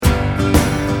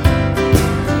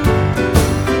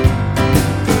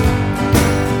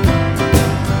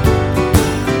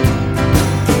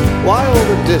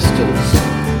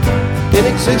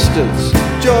existence.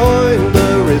 Join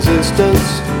the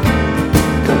resistance.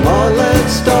 Come on,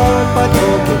 let's start by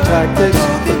talking tactics.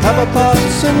 Let's have a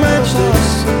pass and match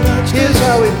this. Here's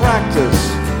how we practice.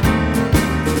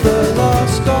 The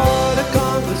lost art of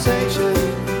conversation.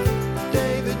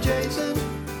 David, Jason,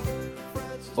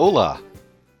 Francis. Hola,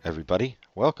 everybody.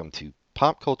 Welcome to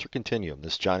Pop Culture Continuum.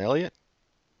 This is John Elliott.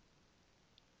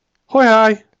 Hoi,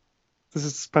 hi. This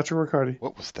is Patrick Riccardi.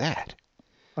 What was that?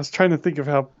 I was trying to think of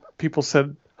how people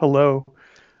said hello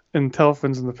in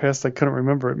telephones in the past. I couldn't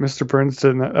remember it. Mr. Burns did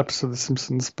in that episode of The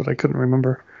Simpsons, but I couldn't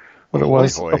remember what it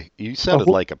was. Hoy. You sounded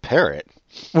like a parrot.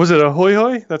 Was it a hoi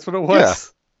hoi? That's what it was? Yeah.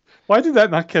 Why did that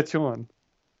not catch on?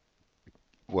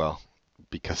 Well,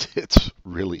 because it's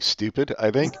really stupid,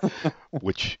 I think.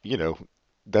 Which,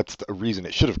 that's the reason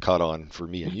it should have caught on for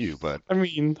me and you, but... I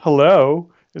mean,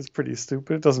 hello is pretty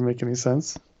stupid. It doesn't make any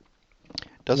sense.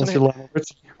 Doesn't Unless it? you're Lionel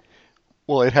Richie.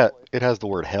 Well, it has the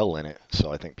word hell in it,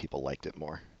 so I think people liked it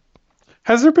more.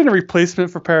 Has there been a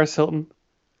replacement for Paris Hilton?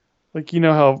 Like, you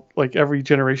know how like every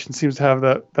generation seems to have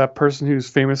that person who's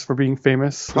famous for being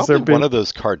famous? Probably one of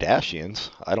those Kardashians.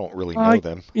 I don't really know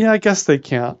them. Yeah, I guess they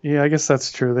count. Yeah, I guess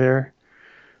that's true there.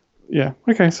 Yeah,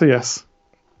 okay, so yes.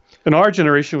 In our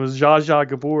generation was Zsa Zsa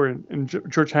Gabor and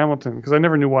George Hamilton, because I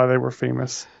never knew why they were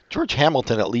famous. George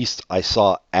Hamilton, at least I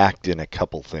saw act in a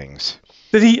couple things.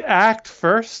 Did he act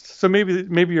first? So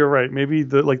maybe you're right. Maybe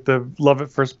the Love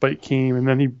at First Bite came, and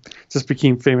then he just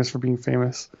became famous for being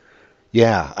famous.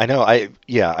 Yeah, I know. I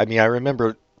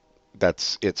remember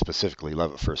that's it specifically.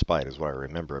 Love at First Bite is what I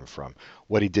remember him from.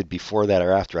 What he did before that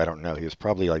or after, I don't know. He was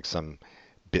probably like some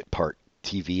bit part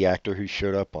TV actor who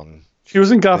showed up on. He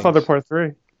was in Godfather things. Part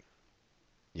 3.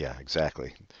 Yeah,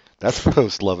 exactly. That's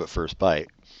post Love at First Bite.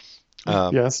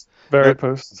 Yes, very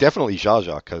post. Definitely Zsa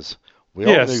Zsa, because we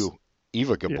all knew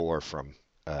Eva Gabor from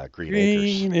Green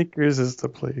Acres. Green Acres is the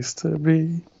place to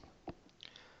be.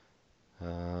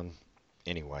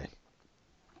 Anyway.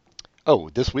 Oh,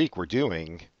 this week we're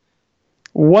doing...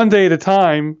 One Day at a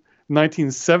Time,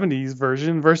 1970s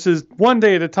version, versus One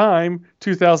Day at a Time,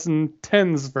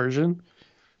 2010's version.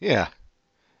 Yeah.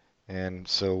 And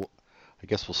so I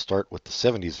guess we'll start with the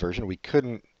 70s version. We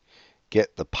couldn't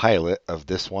get the pilot of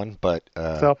this one, but...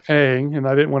 without paying, and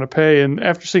I didn't want to pay. And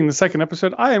after seeing the second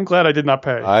episode, I am glad I did not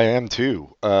pay. I am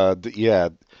too. Yeah.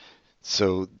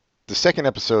 So the second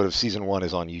episode of season 1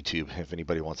 is on YouTube, if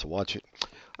anybody wants to watch it.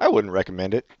 I wouldn't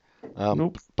recommend it.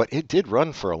 Nope. But it did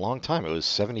run for a long time. It was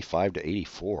 75 to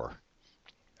 84.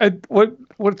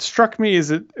 What struck me is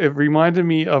it reminded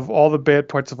me of all the bad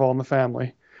parts of All in the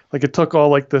Family. Like it took all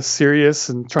like the serious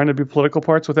and trying to be political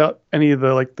parts without any of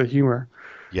the humor.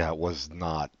 Yeah, it was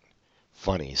not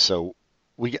funny. So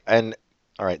all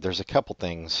right, there's a couple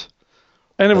things.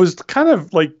 And it was kind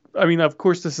of like, I mean, of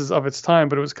course this is of its time,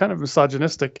 but it was kind of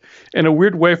misogynistic in a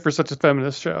weird way for such a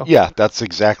feminist show. Yeah, that's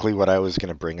exactly what I was going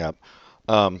to bring up.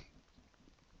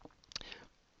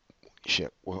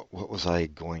 What was I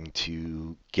going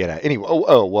to get at? Anyway,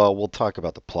 well, we'll talk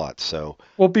about the plot. So,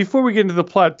 well, before we get into the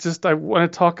plot, I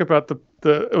want to talk about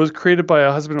it was created by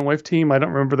a husband and wife team. I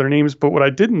don't remember their names, but what I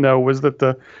didn't know was that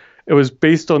it was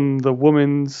based on the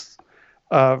woman's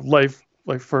life,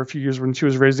 like for a few years when she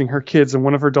was raising her kids, and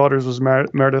one of her daughters was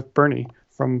Meredith Burney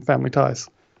from Family Ties.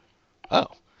 Oh,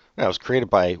 that was created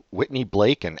by Whitney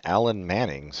Blake and Alan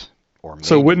Mannings.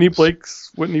 So Whitney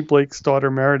Blake's daughter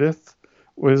Meredith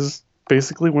was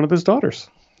basically one of his daughters.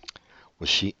 Was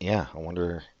she? Yeah, I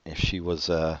wonder if she was.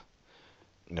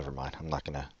 Never mind. I'm not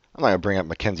gonna bring up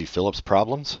Mackenzie Phillips'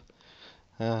 problems.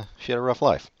 She had a rough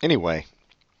life. Anyway,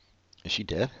 is she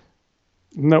dead?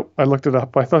 Nope, I looked it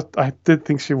up. I did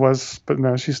think she was, but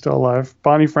no, she's still alive.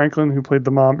 Bonnie Franklin, who played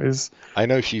the mom,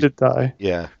 did die.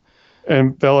 Yeah.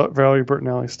 And Valerie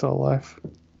Bertinelli is still alive.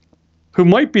 Who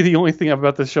might be the only thing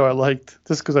about this show I liked,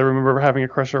 just because I remember having a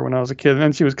crush on her when I was a kid, and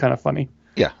then she was kind of funny.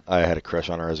 Yeah, I had a crush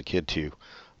on her as a kid too.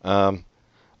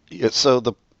 So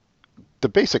the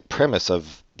basic premise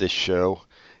of this show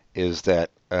is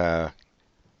that the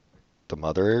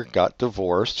mother got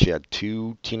divorced. She had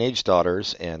 2 teenage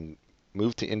daughters and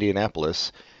moved to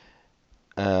Indianapolis,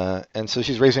 and so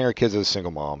she's raising her kids as a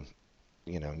single mom.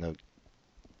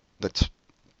 That's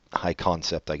high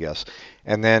concept, I guess.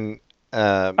 And then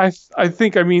I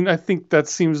think that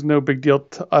seems no big deal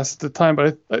to us at the time,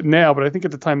 but I think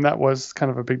at the time that was kind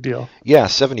of a big deal. Yeah,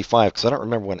 75, because I don't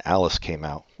remember when Alice came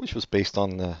out, which was based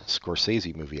on the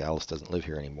Scorsese movie Alice Doesn't Live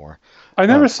Here Anymore. I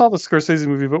never saw the Scorsese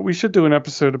movie, but we should do an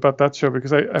episode about that show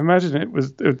because I imagine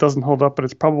it doesn't hold up, but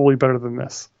it's probably better than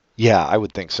this. Yeah, I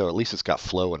would think so. At least it's got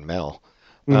Flo and Mel.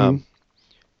 Mm-hmm.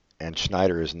 And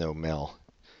Schneider is no Mel.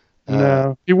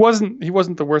 No, he wasn't. He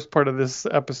wasn't the worst part of this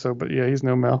episode, but yeah, he's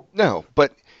no Mel. No,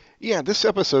 but yeah, this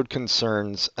episode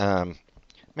concerns.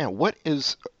 Man, what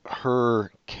is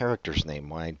her character's name?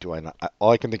 Why do I not?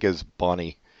 All I can think is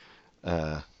Bonnie. What's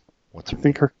I her name?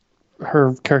 think her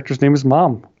character's name is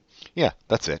Mom. Yeah,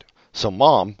 that's it. So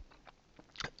Mom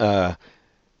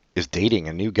is dating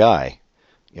a new guy.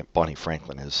 Yeah, Bonnie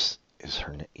Franklin is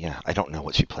her name. Yeah, I don't know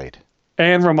what she played.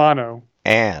 And Romano.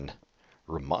 Anne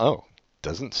Romano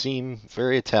doesn't seem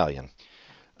very Italian.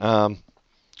 Um,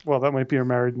 Well, that might be her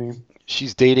married name.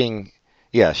 she's dating.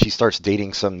 Yeah, she starts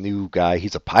dating some new guy.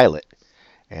 He's a pilot,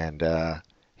 and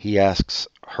he asks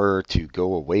her to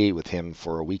go away with him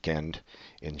for a weekend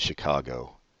in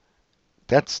Chicago.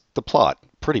 That's the plot,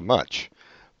 pretty much.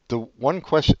 The one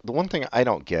thing I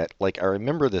don't get, like I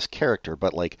remember this character,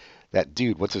 but like that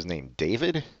dude, what's his name?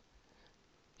 David?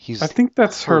 He's I think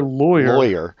that's her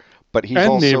lawyer but he's and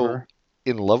also neighbor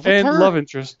in love with and her. love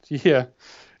interest. Yeah,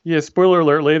 yeah. Spoiler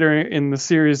alert: later in the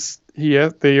series,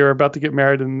 they are about to get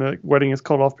married, and the wedding is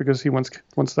called off because he wants to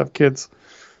have kids.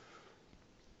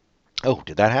 Oh,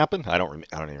 did that happen? I don't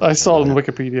even I saw it on remember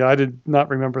that. Wikipedia. I did not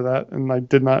remember that, and I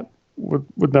did not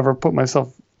would never put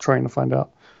myself trying to find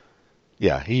out.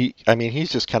 Yeah, I mean,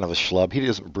 he's just kind of a schlub. He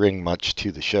doesn't bring much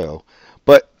to the show.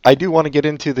 But I do want to get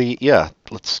into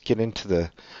let's get into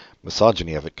the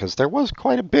misogyny of it, because there was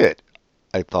quite a bit,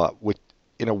 I thought,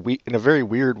 in a very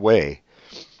weird way.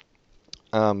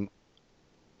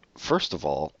 First of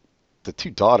all, the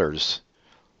two daughters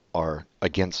are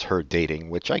against her dating,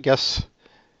 which I guess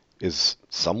is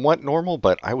somewhat normal,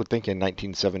 but I would think in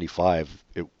 1975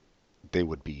 they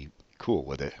would be cool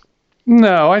with it.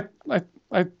 No, I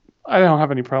don't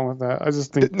have any problem with that. I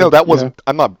just think No, that wasn't.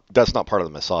 I'm not. That's not part of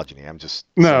the misogyny. I'm just.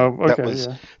 No, saying okay,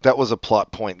 yeah. that was a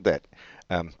plot point that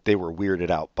they were weirded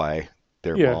out by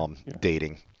their Yeah, mom yeah.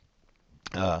 dating.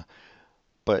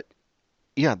 But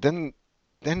yeah, then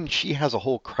she has a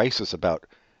whole crisis about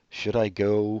should I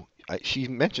go. She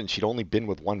mentioned she'd only been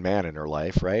with one man in her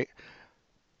life, right?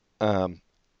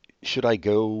 Should I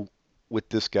go with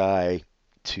this guy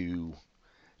to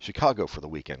Chicago for the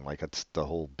weekend? Like that's the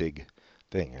whole big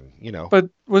thing, and But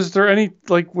was there any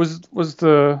was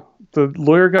the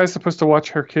lawyer guy supposed to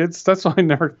watch her kids? That's what I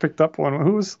never picked up on.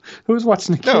 Who was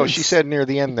watching the kids? No, she said near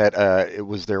the end that it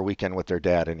was their weekend with their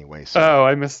dad anyway. So Oh,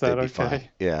 I missed that. they'd be Okay. fine.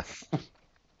 Yeah.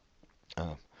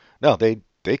 No, they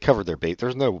covered their bait.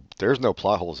 There's no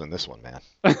plot holes in this one, man.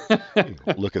 You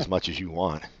can look as much as you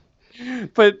want.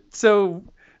 But so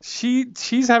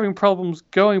she's having problems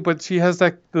going, but she has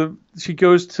she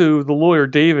goes to the lawyer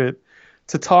David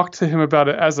to talk to him about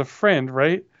it as a friend,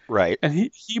 right? Right.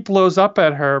 And he blows up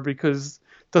at her because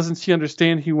doesn't she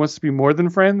understand he wants to be more than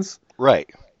friends? Right.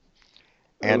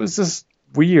 It And was just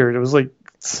weird. It was like,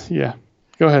 yeah.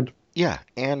 Go ahead. yeah,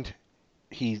 and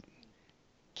he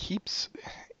keeps.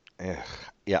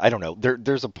 Yeah, I don't know.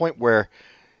 There's a point where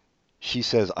she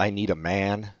says, "I need a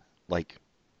man," like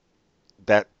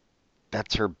that.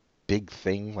 That's her big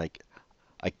thing. Like,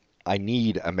 I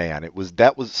need a man.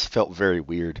 That was felt very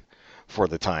weird for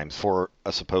the times for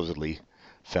a supposedly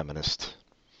feminist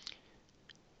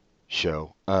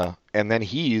show. And then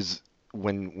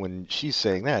when she's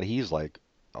saying that, he's like,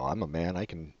 "Oh, I'm a man. I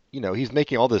can." He's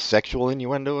making all this sexual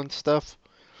innuendo and stuff.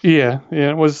 Yeah.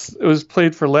 It was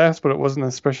played for laughs, but it wasn't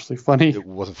especially funny. It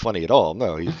wasn't funny at all.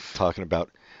 No, he's talking about,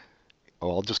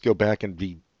 "Oh, I'll just go back and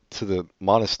be to the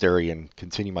monastery and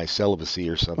continue my celibacy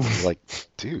or something." You're like,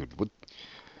 dude, what?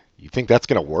 You think that's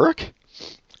gonna work?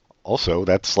 Also,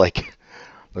 that's like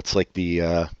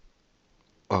the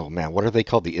oh man, what are they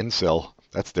called? The incel.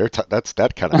 That's that's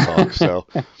that kind of talk. So,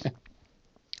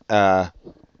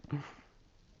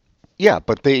 yeah,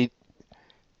 but there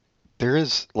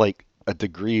is like a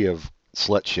degree of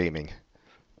slut shaming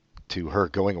to her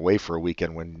going away for a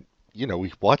weekend when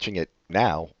we watching it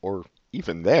now, or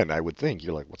even then, I would think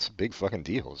you're like, what's the big fucking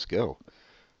deal? Let's go.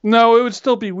 No, it would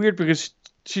still be weird because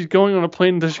she's going on a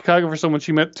plane to Chicago for someone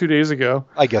she met 2 days ago.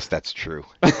 I guess that's true.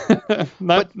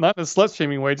 not in a slut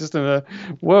shaming way, just in a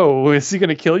whoa, is he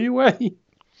gonna kill you way?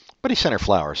 But he sent her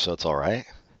flowers, so it's all right.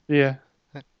 Yeah,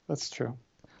 that's true.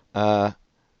 Yeah.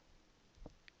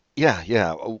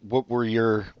 What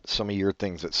were some of your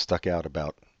things that stuck out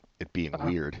about it being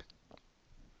weird?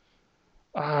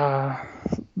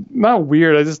 Not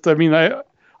weird.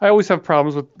 I always have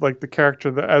problems with like the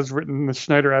character that as written, the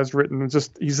Schneider as written.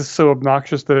 He's just so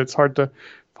obnoxious that it's hard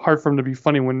for him to be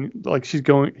funny when like he's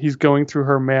going through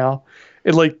her mail.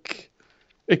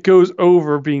 It goes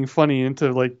over being funny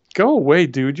into like, go away,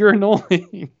 dude, you're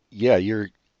annoying. Yeah,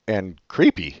 and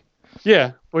creepy.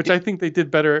 Yeah, which I think they did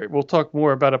better. We'll talk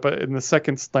more about it, but in the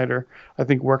second Snyder, I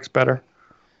think works better.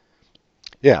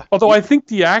 Yeah. Although I think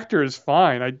the actor is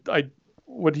fine.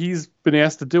 What he's been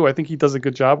asked to do, I think he does a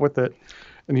good job with it,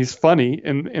 and he's funny.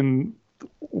 And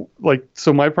like,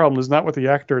 so my problem is not with the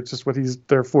actor; it's just what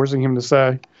they're forcing him to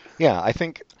say. Yeah, I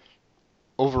think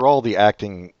overall the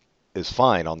acting is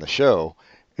fine on the show.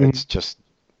 It's just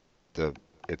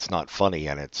it's not funny,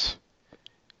 and it's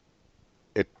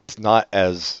not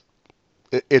as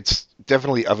it's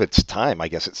definitely of its time. I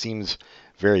guess it seems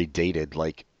very dated.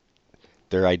 Like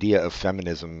their idea of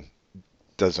feminism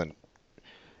doesn't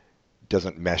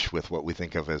mesh with what we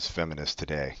think of as feminist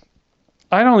today.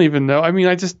 I don't even know. I mean,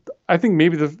 I think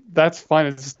maybe that's fine.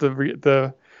 It's just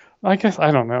the I guess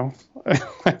I don't know.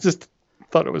 I just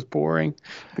thought it was boring.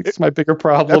 I think it's my bigger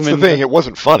problem. That's the thing. It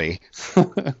wasn't funny,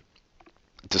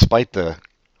 despite the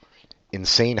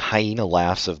insane hyena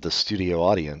laughs of the studio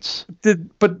audience.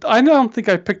 But I don't think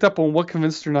I picked up on what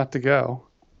convinced her not to go.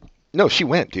 No, she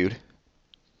went, dude.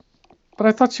 But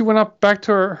I thought she went up back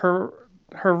to her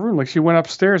room. Like she went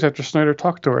upstairs after Snyder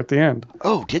talked to her at the end.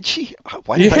 Oh, did she?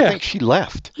 Why did I think she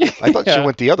left? I thought she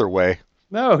went the other way.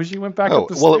 No, she went back up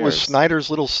the stairs. Well, it was Snyder's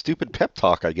little stupid pep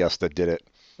talk, I guess, that did it.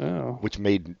 Oh. Which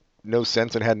made no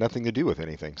sense and had nothing to do with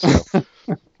anything. So,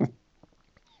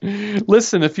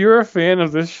 listen, if you're a fan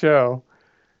of this show,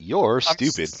 you're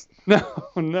stupid.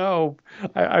 No.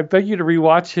 I beg you to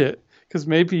rewatch it because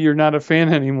maybe you're not a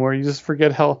fan anymore. You just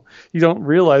forget you don't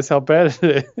realize how bad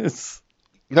it is.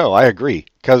 No, I agree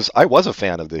because I was a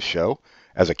fan of this show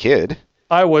as a kid.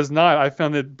 I was not. I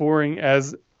found it boring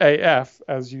as AF,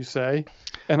 as you say,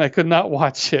 and I could not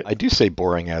watch it. I do say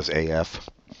boring as AF.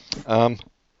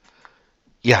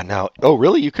 Yeah. Now, oh,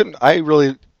 really? You couldn't? I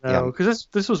really. No, because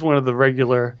this was one of the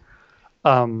regular.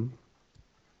 What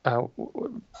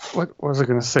was I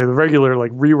going to say? The regular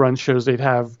like rerun shows they'd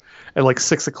have at like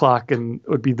 6:00, and it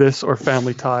would be this or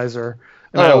Family Ties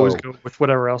and I always go with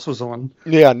whatever else was on.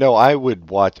 Yeah, no, I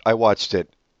watched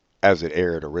it as it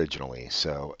aired originally,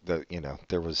 so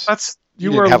there was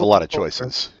you didn't have a lot of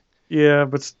choices. Yeah,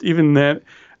 but even then,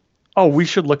 we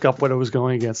should look up what it was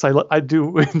going against. I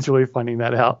do enjoy finding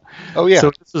that out. Oh yeah.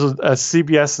 So this was a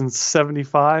CBS in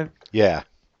 '75. Yeah.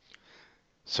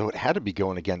 So it had to be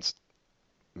going against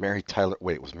Mary Tyler.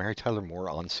 Wait, was Mary Tyler Moore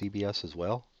on CBS as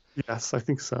well? Yes, I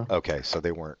think so. Okay, so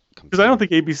they weren't. Because I don't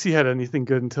think ABC had anything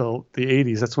good until the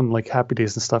 80s. That's when like Happy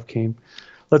Days and stuff came.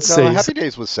 Let's see. Happy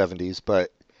Days was 70s,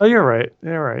 but. Oh, you're right.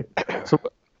 You're right. So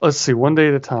let's see. One day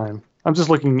at a time. I'm just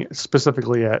looking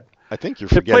specifically at. I think you're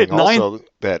forgetting also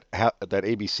that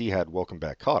ABC had Welcome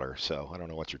Back, Kotter. So I don't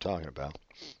know what you're talking about.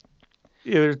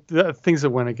 Yeah, the things that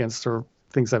went against are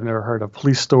things I've never heard of.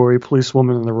 Police Story,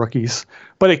 Policewoman, and The Rookies.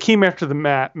 But it came after the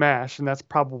MASH, and that's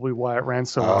probably why it ran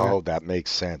so long. Oh, that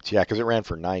makes sense. Yeah, because it ran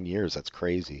for 9 years. That's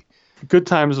crazy. Good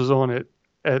Times was on at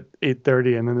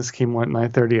 8:30, and then this came on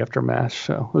at 9:30 after MASH.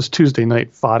 So it was Tuesday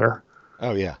night fodder.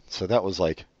 Oh, yeah. So that was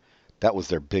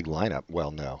their big lineup.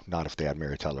 Well, no, not if they had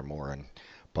Mary Tyler Moore and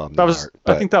Bob Newhart.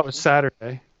 I think that was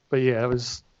Saturday. But yeah, it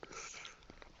was.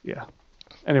 Yeah.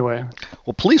 Anyway.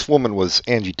 Well, Policewoman was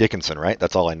Angie Dickinson, right?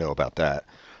 That's all I know about that.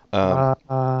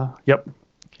 Yep.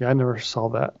 Yeah, I never saw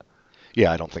that.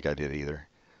 Yeah, I don't think I did either.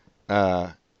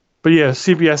 But yeah,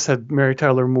 CBS had Mary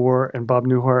Tyler Moore and Bob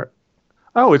Newhart.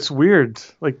 Oh, it's weird.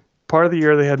 Like part of the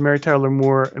year they had Mary Tyler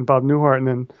Moore and Bob Newhart, and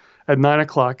then at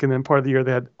 9:00, and then part of the year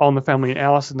they had All in the Family and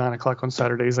Alice at 9:00 on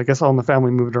Saturdays. I guess All in the Family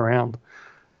moved around,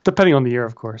 depending on the year,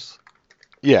 of course.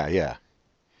 Yeah.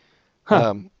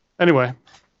 Huh. Anyway.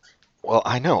 Well,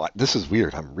 I know. This is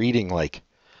weird. I'm reading, like,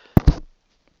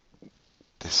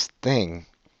 this thing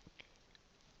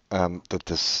that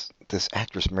this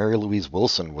actress, Mary Louise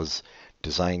Wilson, was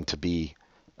designed to be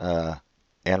Anne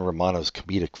Romano's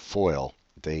comedic foil.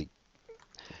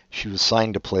 She was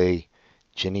signed to play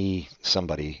Ginny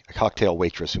somebody, a cocktail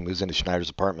waitress who moves into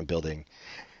Schneider's apartment building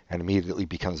and immediately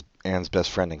becomes Anne's best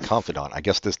friend and confidant. I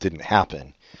guess this didn't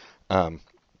happen. Or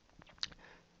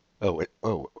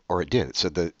it did. It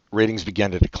said the ratings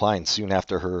began to decline soon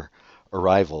after her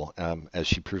arrival, as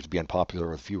she proved to be unpopular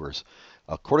with viewers.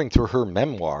 According to her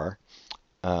memoir,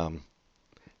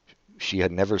 she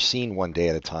had never seen One Day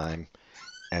at a Time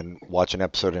and watched an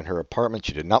episode in her apartment.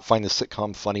 She did not find the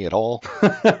sitcom funny at all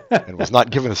and was not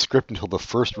given a script until the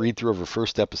first read-through of her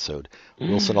first episode.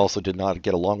 Wilson also did not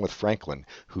get along with Franklin,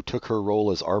 who took her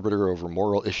role as arbiter over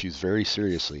moral issues very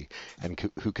seriously and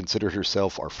who considered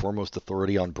herself our foremost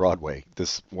authority on Broadway.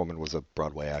 This woman was a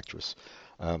Broadway actress.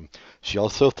 She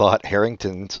also thought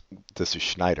Harrington's, this is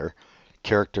Schneider,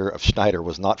 character of Schneider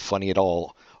was not funny at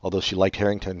all, although she liked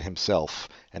Harrington himself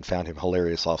and found him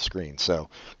hilarious off screen. So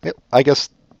I guess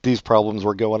these problems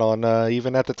were going on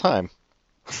even at the time.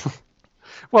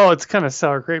 Well, it's kind of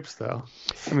sour grapes, though.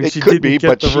 I mean, It she could didn't be, get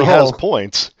but the she role. has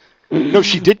points. No,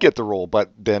 she did get the role,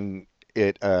 but then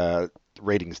it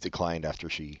ratings declined after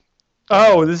she.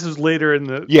 Oh, this is later in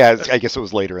the. Yeah, I guess it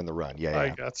was later in the run. Yeah, I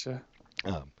yeah. gotcha.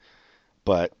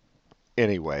 But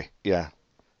anyway, yeah,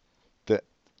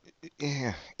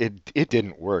 it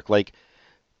didn't work. Like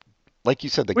you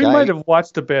said, the We guy. might have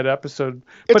watched a bad episode,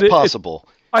 It's but possible.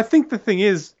 I think the thing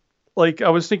is, like, I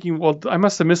was thinking, well, I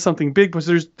must have missed something big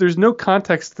because there's no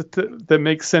context that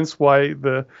makes sense why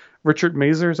the Richard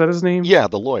Mazer, is that his name? Yeah,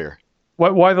 the lawyer.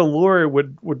 Why the lawyer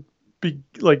would be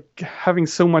like having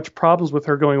so much problems with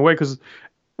her going away, because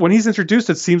when he's introduced,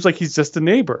 it seems like he's just a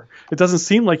neighbor. It doesn't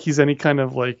seem like he's any kind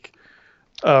of like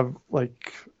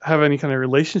have any kind of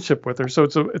relationship with her. So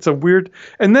it's a weird.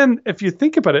 And then if you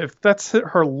think about it, if that's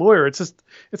her lawyer, it's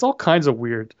all kinds of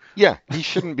weird. Yeah, he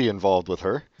shouldn't be involved with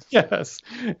her. Yes.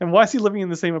 And why is he living in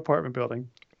the same apartment building?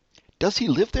 Does he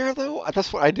live there though?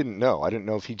 That's what I didn't know. I didn't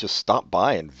know if he just stopped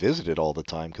by and visited all the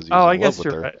time because he was Oh, I in love guess with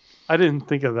you're her. right. I didn't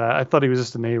think of that. I thought he was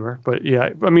just a neighbor. But yeah,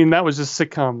 I mean, that was just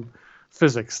sitcom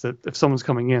physics that if someone's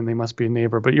coming in, they must be a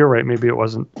neighbor. But you're right. Maybe it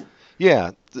wasn't.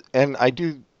 Yeah, and I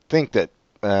do think that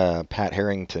Pat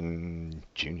Harrington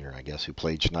Jr., I guess, who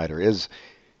played Schneider,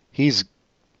 he's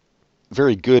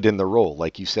very good in the role.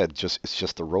 Like you said, it's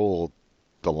just the role.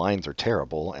 The lines are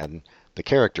terrible, and the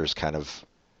character's kind of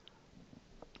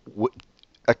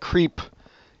a creep.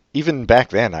 Even back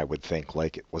then, I would think,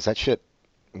 like, was that shit?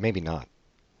 Maybe not.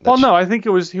 Well, no, I think he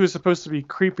was supposed to be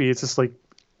creepy. It's just like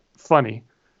funny.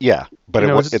 Yeah, but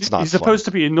it's not. He's supposed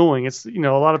to be annoying. It's a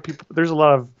lot of people. There's a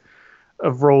lot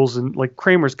of roles, and like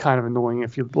Kramer's kind of annoying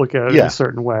if you look at it in a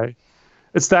certain way.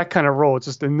 It's that kind of role. It's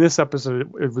just in this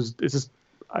episode,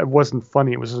 it wasn't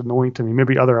funny. It was annoying to me.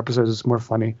 Maybe other episodes it's more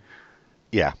funny.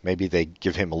 Yeah, maybe they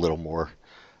give him a little more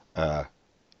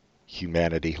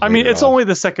humanity. I mean, it's only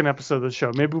the second episode of the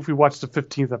show. Maybe if we watched the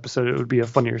 15th episode, it would be a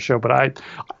funnier show. But I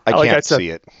can't see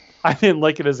it. I didn't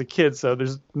like it as a kid, so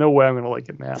there's no way I'm going to like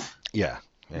it now. Yeah.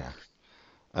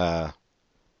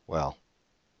 Well,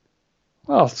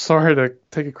 sorry to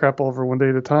take a crap over one day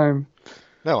at a time.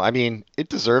 No, I mean, it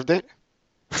deserved it.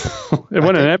 It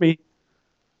won an Emmy.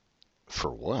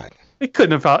 For what? It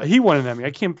couldn't have. He won an Emmy.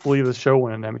 I can't believe the show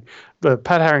won an Emmy. The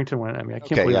Pat Harrington won an Emmy. I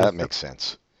can't believe that makes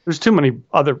sense. There's too many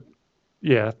other.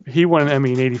 Yeah, he won an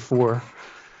Emmy in '84,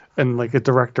 and like a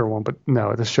director won, but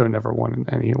no, the show never won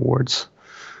any awards.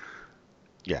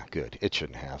 Yeah, good. It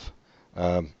shouldn't have.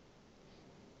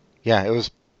 Yeah, it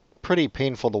was pretty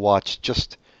painful to watch,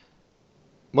 just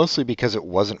mostly because it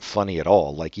wasn't funny at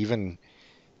all. Like even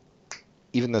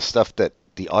the stuff that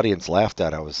the audience laughed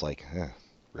at, I was like,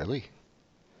 really?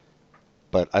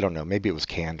 But I don't know. Maybe it was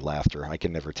canned laughter. I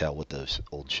can never tell with those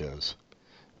old shows.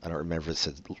 I don't remember if it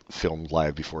said filmed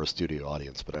live before a studio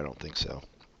audience, but I don't think so.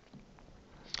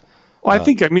 Well, I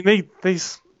mean,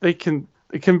 they can.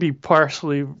 It can be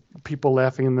partially people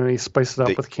laughing, and then they spice it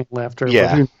up with canned laughter.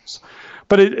 Yeah.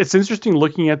 But it's interesting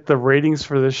looking at the ratings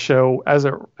for this show as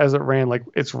it ran, like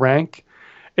its rank.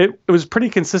 It was pretty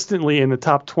consistently in the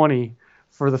top 20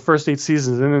 for the first 8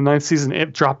 seasons. In the 9th season,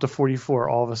 it dropped to 44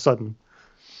 all of a sudden.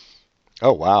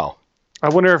 Oh, wow. I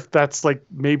wonder if that's like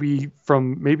maybe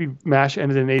MASH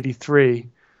ended in 83.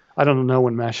 I don't know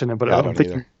when MASH ended, but I don't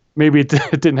think maybe it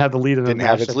didn't have the lead in. Didn't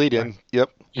have its lead in.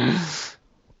 Yep.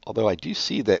 Although I do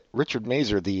see that Richard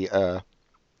Mazer, the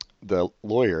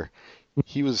lawyer,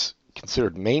 he was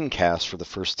considered main cast for the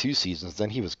first 2 seasons. Then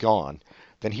he was gone.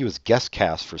 Then he was guest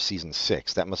cast for season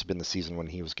 6. That must have been the season when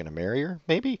he was going to marry her,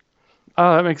 maybe.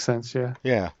 Oh, that makes sense. Yeah.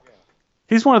 Yeah.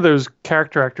 He's one of those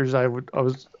character actors I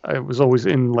was always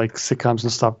in like sitcoms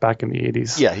and stuff back in the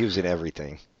 80s. Yeah, he was in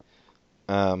everything.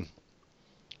 And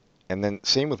then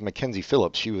same with Mackenzie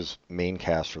Phillips. She was main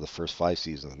cast for the first 5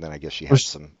 seasons, and then I guess she had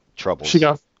some troubles.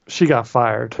 She got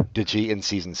fired. Did she in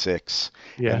season 6?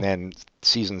 Yeah. And then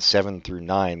season 7 through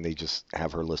 9, they just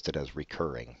have her listed as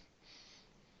recurring.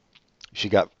 She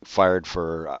got fired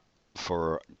for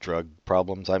drug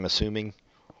problems, I'm assuming.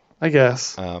 I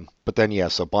guess. But then,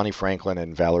 so Bonnie Franklin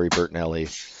and Valerie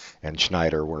Bertinelli and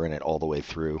Schneider were in it all the way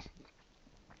through.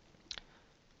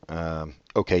 So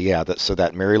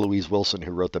that Mary Louise Wilson,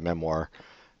 who wrote the memoir,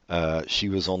 she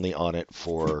was only on it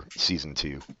for season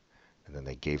 2. And then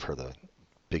they gave her the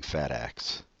big fat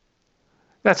axe.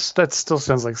 That still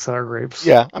sounds like sour grapes.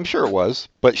 Yeah, I'm sure it was.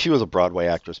 But she was a Broadway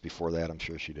actress before that. I'm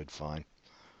sure she did fine.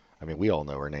 I mean, we all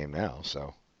know her name now,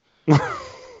 so.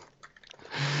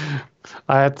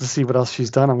 I have to see what else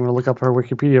she's done. I'm going to look up her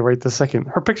Wikipedia right this second.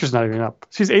 Her picture's not even up.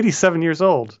 She's 87 years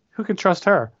old. Who can trust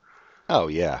her? Oh,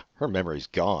 yeah. Her memory's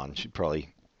gone. She'd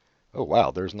probably... Oh,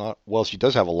 wow. There's not... Well, she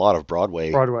does have a lot of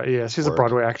Broadway, yeah. She's a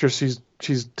Broadway actress.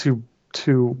 She's too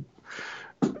too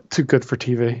good for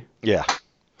TV. Yeah.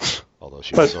 Although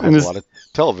she But also has a lot of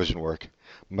television work.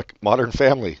 Modern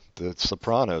Family, The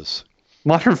Sopranos.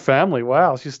 Modern Family,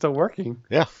 wow, she's still working.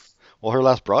 Yeah. Well, her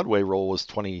last Broadway role was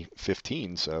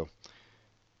 2015, so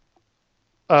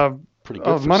pretty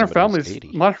good for Modern somebody who's Family's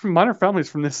 80. Modern Family's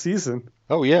from this season,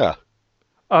 Oh, yeah.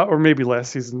 or maybe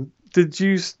last season. Did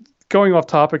you? Going off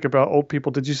topic about old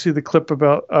people, did you see the clip of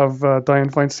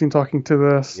Dianne Feinstein talking to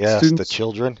the Yes, students? the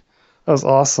children. That was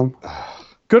awesome.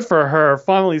 Good for her.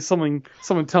 Finally, someone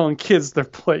telling kids their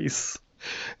place.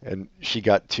 And she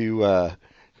got two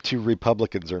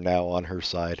Republicans are now on her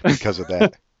side because of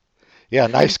that. Yeah,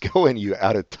 nice going, you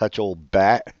out of touch old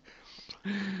bat.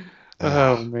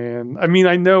 Oh man. I mean,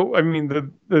 I know. I mean,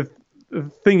 the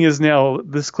thing is now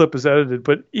this clip is edited,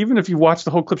 but even if you watch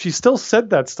the whole clip, she still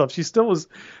said that stuff. She still was.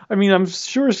 I mean, I'm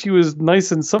sure she was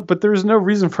nice and some, but there's no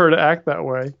reason for her to act that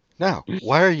way. Now,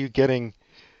 why are you getting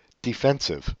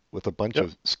defensive with a bunch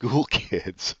of school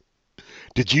kids?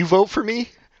 Did you vote for me?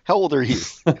 How old are you?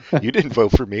 You didn't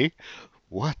vote for me.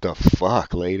 What the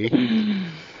fuck, lady?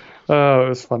 Oh, it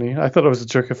was funny. I thought it was a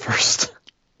joke at first.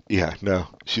 Yeah, no,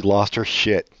 she lost her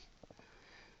shit.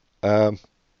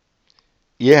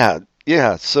 Yeah.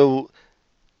 So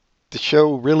the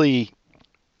show really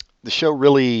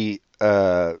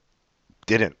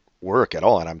didn't work at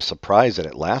all, and I'm surprised that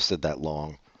it lasted that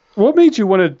long. What made you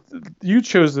want to? You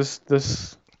chose this.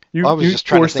 You just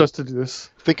trying to forced us to do this.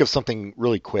 Think of something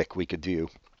really quick we could do.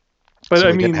 But so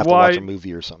I we mean, didn't have why? to watch a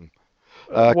movie or something.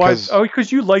 Why?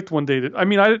 Because you liked One Day. I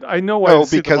mean, I know why. No, I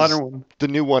see the because modern one. the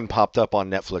new one popped up on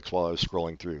Netflix while I was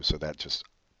scrolling through, so that just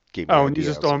gave me. Oh, an and you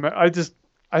idea. just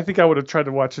I think I would have tried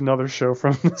to watch another show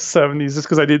from the 70s just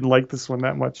because I didn't like this one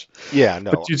that much. Yeah,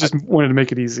 no. But you just wanted to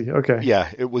make it easy. Okay.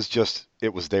 Yeah, it was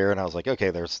there, and I was like, okay,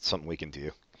 there's something we can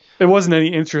do. There wasn't any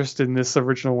interest in this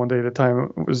original One Day at a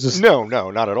Time. It was just No,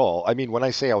 not at all. I mean, when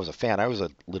I say I was a fan, I was a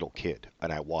little kid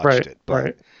and I watched it. But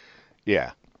right.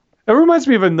 yeah. It reminds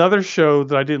me of another show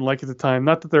that I didn't like at the time.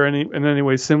 Not that they're in any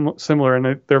way similar,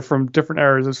 and they're from different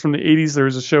eras. It's from the 80s. There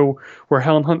was a show where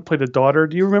Helen Hunt played a daughter.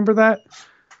 Do you remember that?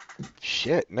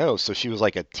 Shit, no. So she was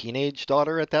like a teenage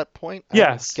daughter at that point?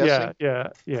 Yes. I'm guessing?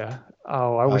 Yeah.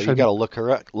 Oh, I wish you got to look her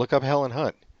up. Look up Helen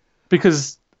Hunt.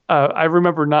 Because I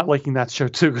remember not liking that show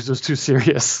too because it was too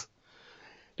serious.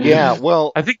 Yeah,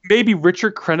 well, I think maybe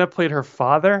Richard Crenna played her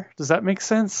father. Does that make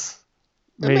sense?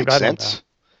 That makes sense.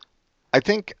 I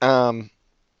think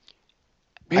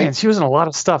she was in a lot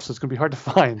of stuff, so it's gonna be hard to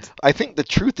find. I think the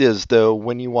truth is, though,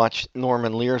 when you watch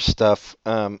Norman Lear stuff,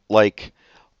 like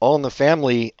All in the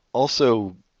Family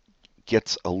also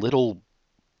gets a little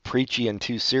preachy and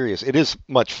too serious. It is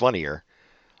much funnier.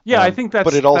 Yeah, I think that's.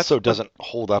 But it also doesn't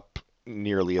hold up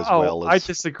nearly as well as. I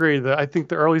disagree. I think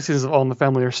the early seasons of All in the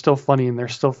Family are still funny, and they're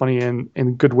still funny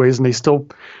in good ways, and they still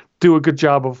do a good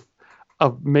job of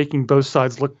making both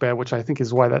sides look bad, which I think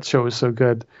is why that show is so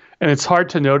good. And it's hard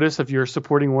to notice if you're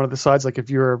supporting one of the sides. Like if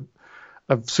you're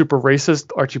a super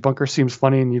racist, Archie Bunker seems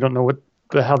funny, and you don't know what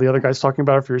the hell the other guy's talking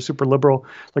about. If you're a super liberal,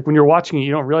 like when you're watching it,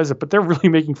 you don't realize it, but they're really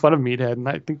making fun of Meathead, and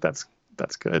I think that's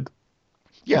good.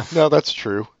 Yeah, no, that's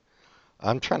true.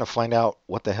 I'm trying to find out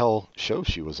what the hell show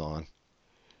she was on.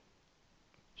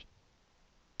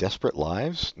 Desperate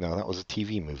Lives? No, that was a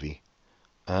TV movie.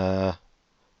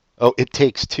 It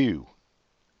Takes Two.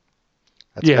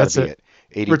 That's it.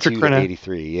 82 to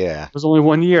 83, yeah. It was only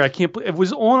 1 year. I can't believe it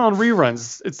was on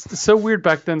reruns. It's so weird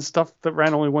back then. Stuff that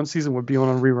ran only one season would be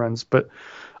on reruns. But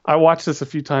I watched this a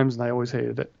few times and I always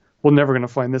hated it. We're never going to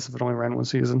find this if it only ran one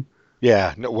season.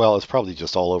 Yeah, no, well, it's probably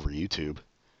just all over YouTube.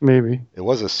 Maybe. It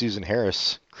was a Susan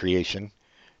Harris creation.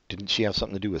 Didn't she have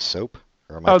something to do with soap?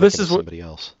 Or am I thinking of somebody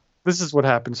else? This is what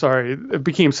happened. Sorry, it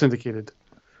became syndicated.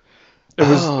 It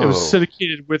was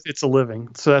syndicated with It's a Living,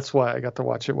 so that's why I got to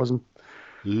watch it. It wasn't.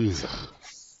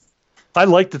 I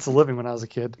liked It's a Living when I was a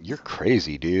kid. You're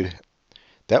crazy, dude.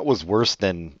 That was worse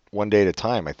than One Day at a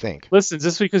Time, I think. Listen,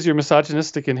 just because you're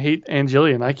misogynistic and hate Ann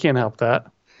Jillian, I can't help that.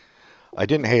 I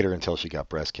didn't hate her until she got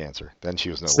breast cancer. Then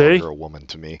she was no longer a woman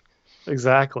to me.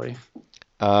 Exactly.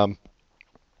 No,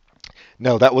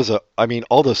 that was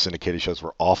all those syndicated shows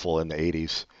were awful in the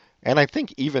 80s. And I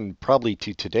think even probably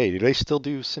to today, do they still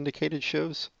do syndicated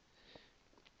shows?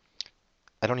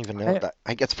 I don't even know.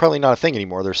 I guess it's probably not a thing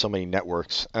anymore. There's so many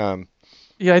networks.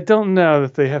 Yeah, I don't know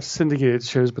that they have syndicated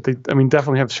shows, but they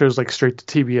definitely have shows like straight to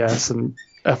TBS and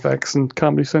FX and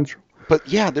Comedy Central. But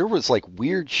yeah, there was like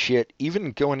weird shit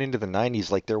even going into the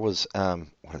 90s. Like there was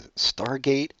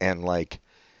Stargate and like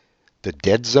The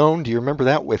Dead Zone. Do you remember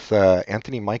that with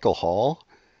Anthony Michael Hall?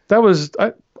 That was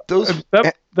those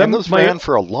ran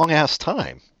for a long ass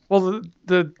time. Well,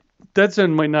 the Dead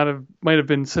Zone might have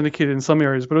been syndicated in some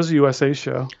areas, but it was a USA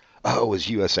show. Oh, it was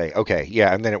USA. Okay,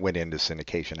 yeah, and then it went into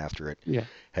syndication after it Yeah.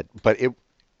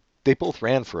 they both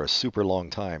ran for a super long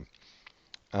time.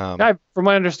 From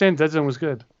my understanding, Dead Zone was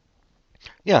good.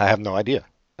 Yeah, I have no idea.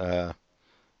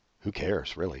 Who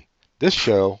cares, really? This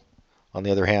show, on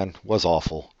the other hand, was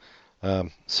awful.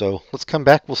 So let's come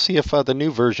back. We'll see if the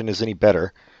new version is any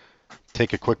better.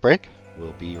 Take a quick break.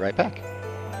 We'll be right back.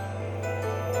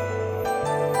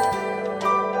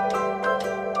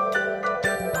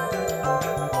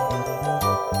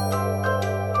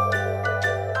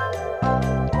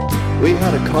 We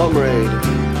had a comrade,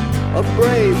 a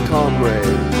brave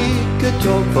comrade. He could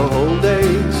talk for whole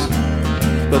days.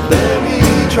 But then he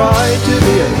tried to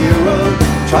be a hero,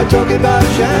 tried talking about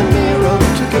Shamiro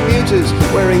to commuters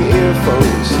wearing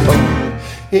earphones.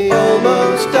 He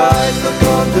almost died for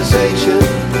conversation,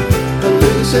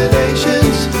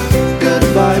 hallucinations, good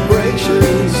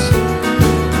vibrations.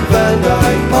 Van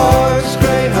Dyke Park's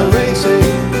Greyhound racing,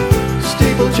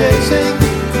 steeple chasing,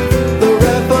 the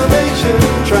Reformation,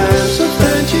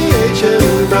 transubstantiation,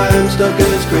 Bram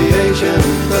Stoker's creation,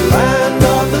 the land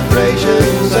of the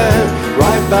Thracians, and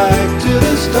right back to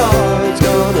the start. It's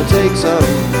gonna take some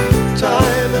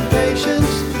time and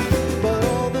patience, but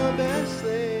all the best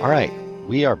things. All right,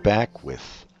 we are back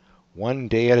with One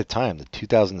Day at a Time, the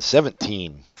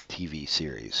 2017 TV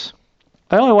series.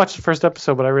 I only watched the first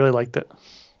episode, but I really liked it.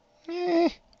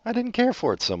 I didn't care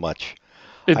for it so much.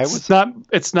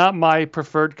 It's not my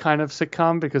preferred kind of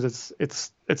sitcom because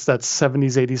it's that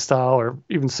 70s, 80s style or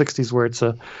even 60s where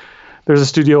there's a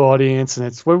studio audience and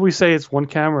it's, what do we say? It's one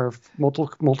camera or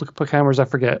multiple cameras. I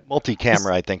forget.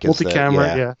 Multi-camera, I think.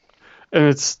 Multi-camera, yeah.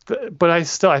 And but I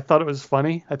thought it was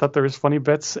funny. I thought there was funny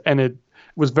bits and it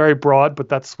was very broad, but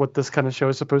that's what this kind of show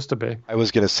is supposed to be. I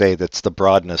was going to say that's the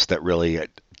broadness that really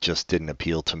just didn't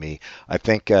appeal to me. I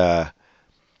think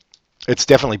it's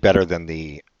definitely better than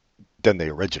the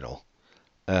original.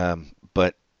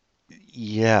 But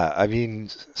yeah, I mean,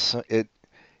 so it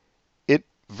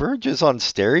verges on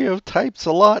stereotypes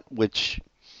a lot, which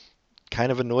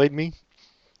kind of annoyed me.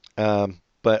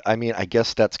 But I mean, I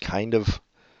guess that's kind of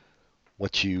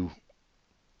what you're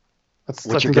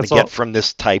going to get from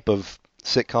this type of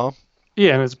sitcom.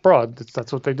 Yeah, and it's broad.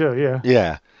 That's what they do. Yeah.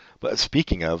 Yeah. But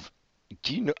speaking of,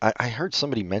 do you know? I heard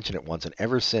somebody mention it once, and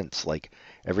ever since, like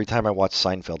every time I watch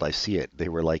Seinfeld, I see it. They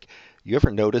were like, "You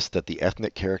ever notice that the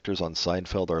ethnic characters on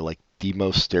Seinfeld are like the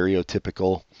most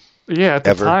stereotypical?" Yeah, at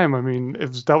the time, I mean,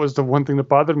 that was the one thing that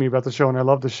bothered me about the show, and I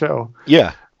love the show.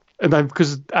 Yeah. And then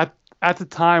because at the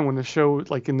time when the show,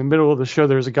 like in the middle of the show,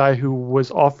 there was a guy who was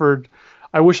offered.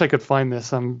 I wish I could find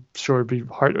this. I'm sure it'd be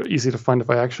easy to find if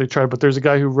I actually tried. But there's a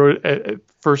guy who wrote at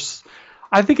first.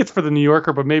 I think it's for the New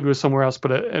Yorker, but maybe it was somewhere else.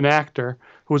 But an actor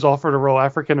who was offered a role,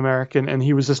 African American, and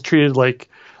he was just treated like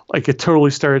a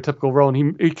totally stereotypical role.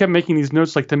 And he kept making these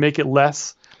notes like to make it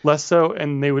less so,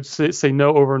 and they would say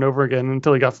no over and over again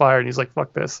until he got fired. And he's like,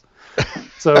 "Fuck this."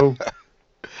 So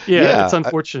yeah, it's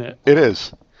unfortunate. It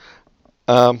is.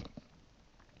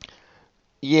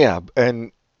 Yeah,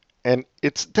 and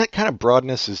it's that kind of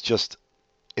broadness is just,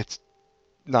 it's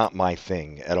not my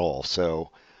thing at all.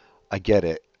 So I get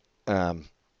it. I'm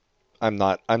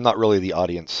not really the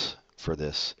audience for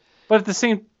this. But at the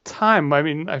same time, I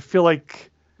mean, I feel like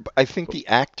I think the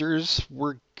actors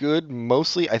were good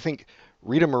mostly. I think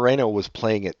Rita Moreno was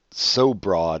playing it so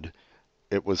broad,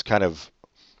 it was kind of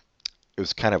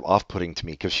off-putting to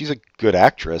me because she's a good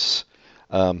actress,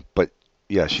 but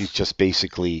yeah, she's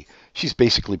basically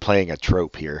playing a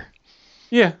trope here.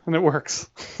 Yeah, and it works.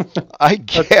 I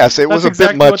guess it was a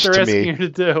bit much to me. That's exactly what they're asking her to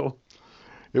do.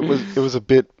 It was a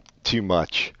bit too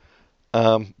much,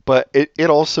 but it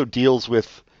also deals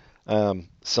with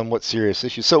somewhat serious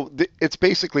issues. So it's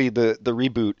basically the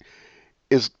reboot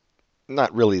is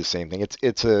not really the same thing.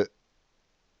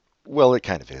 Well, it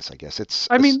kind of is, I guess.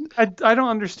 I don't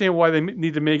understand why they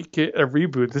need to make it a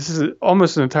reboot. This is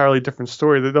almost an entirely different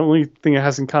story. The only thing it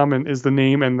has in common is the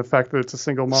name and the fact that it's a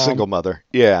single mom. Single mother,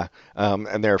 yeah.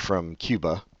 And they're from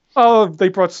Cuba. Oh, they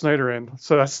brought Snyder in,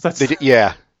 so that's.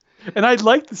 Yeah. And I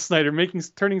liked the Snyder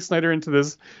turning Snyder into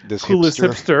this coolest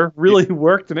hipster. Really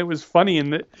worked, and it was funny,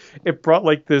 and it brought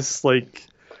like this like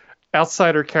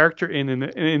outsider character in an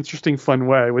interesting, fun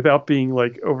way without being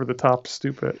like over the top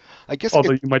stupid. I guess,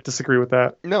 although you might disagree with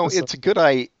that. No, it's a good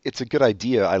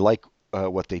idea. I like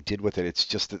what they did with it. It's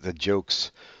just that the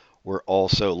jokes were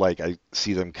also like, I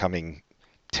see them coming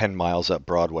 10 miles up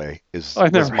Broadway. I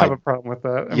never have a problem with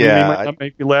that. I mean, they might not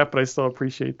make me laugh, but I still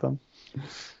appreciate them.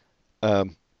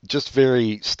 Just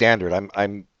very standard. I'm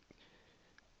kind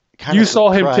of. You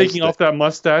saw him taking off that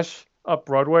mustache up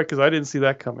Broadway because I didn't see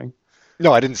that coming.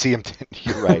 No, I didn't see him.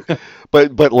 You're right,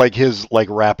 but like his like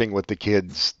rapping with the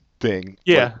kids thing,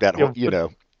 Yeah, like that whole,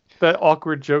 but that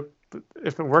awkward joke.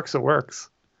 If it works, it works.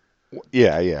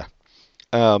 yeah, yeah.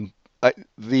 Um, and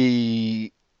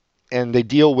they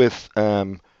deal with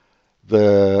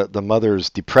the mother's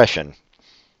depression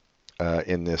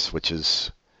in this, which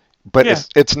is, but Yeah,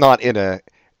 it's not in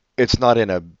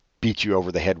a beat you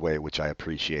over the head way, which I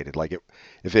appreciated. Like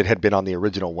if it had been on the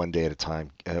original One Day at a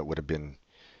Time, it would have been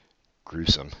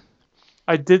gruesome.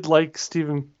 I did like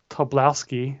Stephen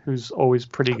Tobolowsky, who's always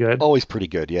pretty good. Always pretty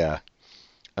good, yeah.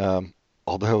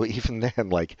 Although even then,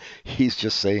 like he's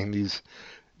just saying these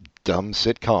dumb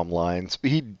sitcom lines.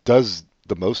 He does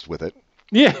the most with it.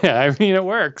 Yeah, I mean it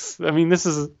works. I mean this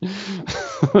is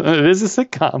it is a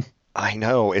sitcom. I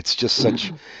know it's just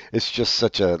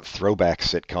such a throwback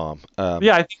sitcom.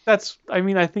 Yeah, I think that's. I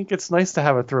mean, I think it's nice to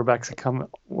have a throwback sitcom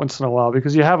once in a while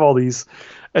because you have all these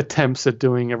attempts at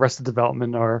doing Arrested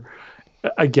Development or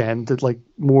again did like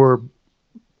more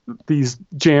these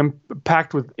jam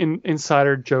packed with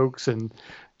insider jokes and.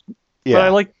 Yeah,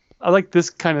 But I like this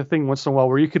kind of thing once in a while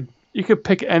where you could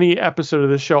pick any episode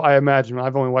of this show. I imagine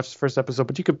I've only watched the first episode,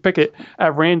 but you could pick it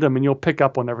at random and you'll pick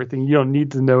up on everything. You don't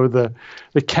need to know the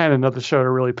canon of the show to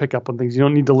really pick up on things. You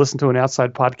don't need to listen to an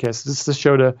outside podcast. It's the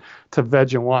show to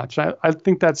veg and watch. I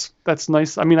think that's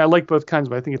nice. I mean, I like both kinds,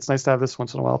 but I think it's nice to have this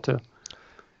once in a while too.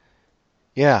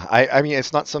 yeah. I mean,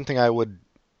 it's not something I would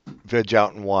veg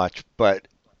out and watch, but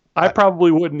I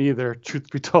probably wouldn't either, truth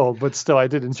be told, but still, I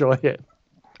did enjoy it.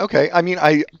 okay. I mean,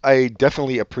 I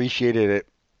definitely appreciated it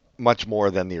much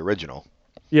more than the original,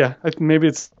 Yeah, maybe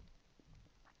it's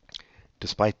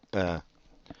despite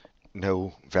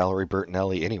no Valerie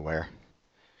Bertinelli anywhere,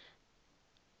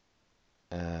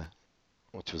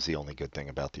 which was the only good thing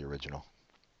about the original.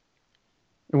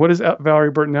 what is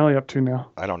Valerie Bertinelli up to now?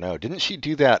 I don't know. Didn't she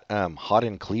do that Hot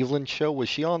in Cleveland show? Was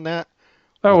she on that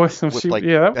Oh, so with she like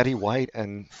yeah, Betty White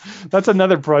and that's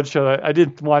another broad show. I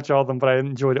didn't watch all of them, but I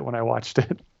enjoyed it when I watched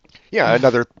it. yeah,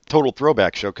 another total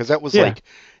throwback show because that was Yeah. like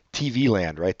TV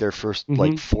Land, right? Their first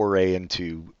like Mhm. foray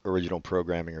into original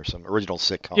programming or some original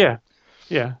sitcom. Yeah,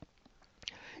 yeah.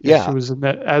 Yeah. She was in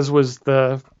that, as was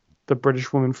the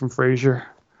British woman from Frasier.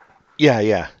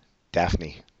 Yeah.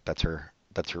 Daphne. That's her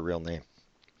real name.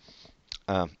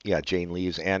 Yeah, Jane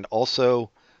Leeves and also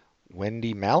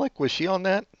Wendy Malick. Was she on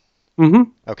that?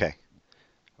 Mm-hmm. Okay.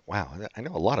 Wow, I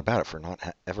know a lot about it for not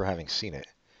ever having seen it.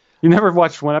 You never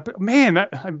watched one episode? Man,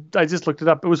 I just looked it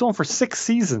up. It was on for 6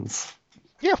 seasons.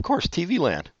 Yeah, of course, TV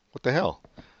Land. What the hell?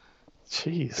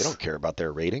 Jeez. They don't care about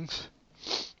their ratings.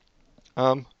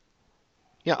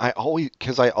 Yeah, I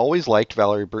always liked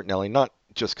Valerie Bertinelli, not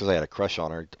just because I had a crush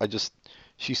on her.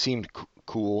 She seemed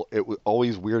cool. It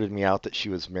always weirded me out that she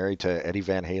was married to Eddie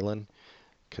Van Halen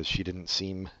because she didn't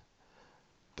seem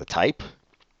the type.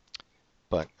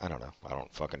 But I don't know. I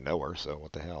don't fucking know her, so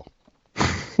what the hell?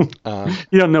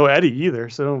 You don't know Eddie either,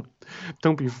 so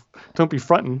don't be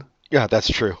fronting. Yeah, that's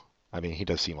true. I mean, he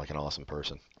does seem like an awesome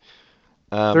person.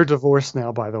 They're divorced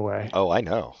now, by the way. Oh, I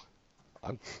know.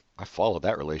 I followed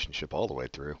that relationship all the way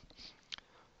through.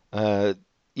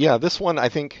 Yeah, this one, I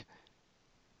think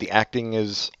the acting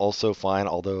is also fine,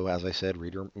 although, as I said,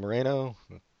 Rita Moreno,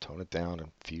 tone it down a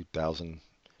few thousand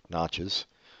notches,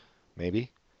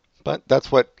 maybe. But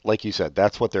that's what, like you said,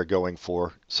 that's what they're going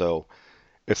for. So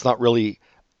it's not really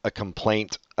a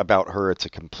complaint about her, it's a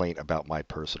complaint about my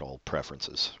personal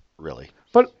preferences, really.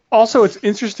 But also, it's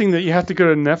interesting that you have to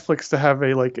go to Netflix to have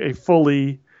a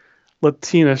fully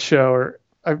Latina show. Or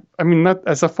I mean, not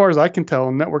as far as I can tell,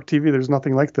 on network TV, there's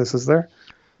nothing like this, is there?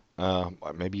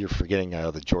 Maybe you're forgetting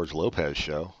the George Lopez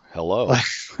show. Hello.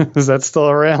 Is that still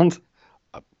around?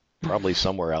 Probably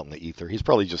somewhere out in the ether. He's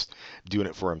probably just doing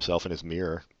it for himself in his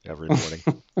mirror every morning.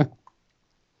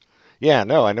 Yeah,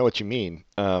 no, I know what you mean.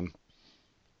 That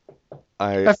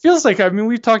feels like, I mean,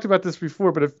 we've talked about this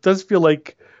before, but it does feel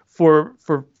like for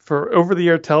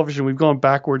over-the-air television, we've gone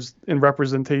backwards in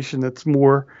representation. It's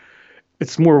more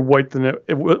white than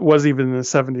it was even in the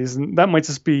 70s, and that might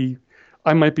just be,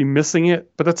 I might be missing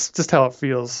it, but that's just how it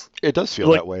feels. It does feel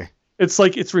like, that way. It's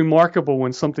like it's remarkable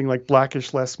when something like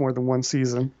Blackish lasts more than one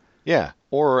season. Yeah,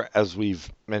 or as we've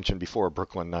mentioned before,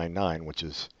 Brooklyn Nine-Nine, which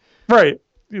is right.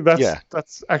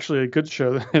 That's actually a good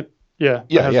show. Yeah.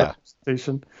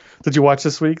 Representation. Did you watch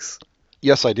this week's?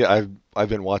 Yes, I did. I've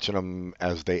been watching them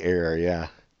as they air. Yeah.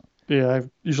 Yeah, I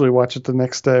usually watch it the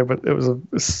next day, but it was a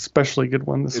especially good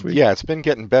one this week. Yeah, it's been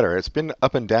getting better. It's been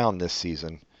up and down this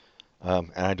season,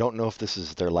 and I don't know if this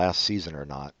is their last season or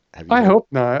not. I hope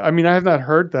not. I mean, I have not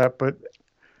heard that, but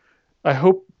I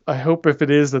hope I hope if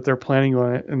it is that they're planning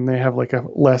on it and they have like a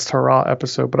last hurrah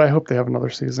episode, but I hope they have another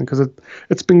season because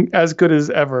it's been as good as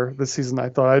ever this season. I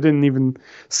thought I didn't even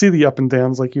see the up and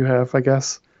downs like you have, I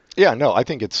guess. Yeah, no, I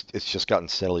think it's just gotten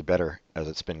steadily better as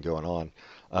it's been going on.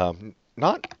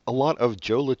 Not a lot of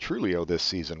Joe Latrulio this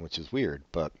season, which is weird,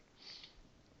 but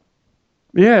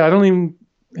Yeah, I don't even.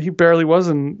 He barely was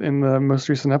in the most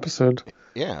recent episode.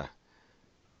 yeah.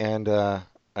 And I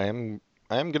am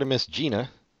gonna miss Gina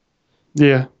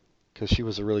Yeah. because she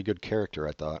was a really good character,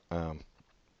 I thought.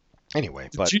 Anyway,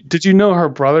 but Did you know her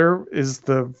brother is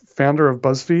the founder of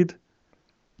BuzzFeed?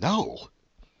 no.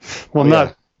 Well, Oh,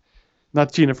 yeah.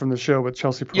 not Gina from the show, but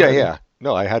Chelsea Yeah, Peretti. yeah.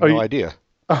 No, I had Oh, no you- idea.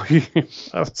 Oh,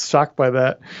 I was shocked by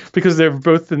that because they're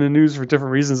both in the news for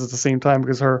different reasons at the same time.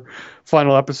 Because her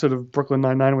final episode of Brooklyn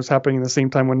Nine-Nine was happening at the same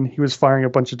time when he was firing a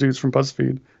bunch of dudes from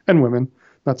BuzzFeed and women,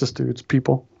 not just dudes,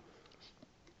 people.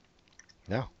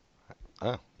 No.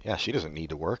 Oh, yeah, she doesn't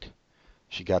need to work.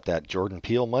 She got that Jordan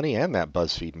Peele money and that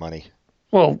BuzzFeed money.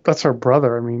 Well, that's her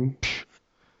brother. I mean,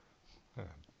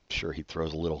 Sure, he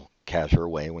throws a little cash her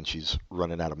way when she's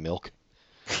running out of milk.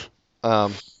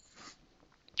 Um,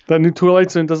 that new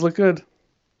Twilight Zone does look good.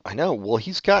 I know. Well,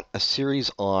 he's got a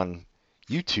series on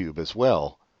YouTube as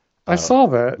well. I saw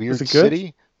that. Weird Is it good?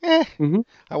 City. Eh, Hmm.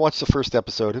 I watched the first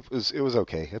episode. It was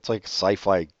okay. It's like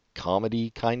sci-fi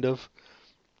comedy kind of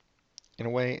in a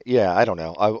way. Yeah, I don't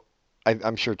know.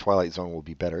 I'm sure Twilight Zone will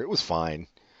be better. It was fine.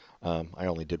 I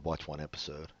only did watch one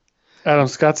episode. Adam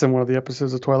Scott's in one of the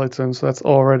episodes of Twilight Zone, so that's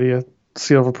already a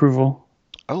seal of approval.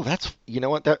 Oh, you know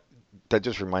what, that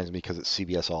just reminds me because it's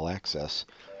CBS All Access.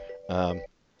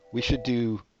 We should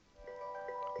do.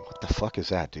 What the fuck is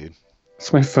that, dude?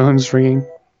 So my phone's ringing.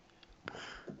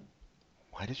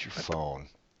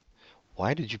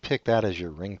 Why did you pick that as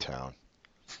your ringtone?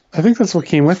 I think that's what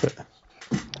came with it.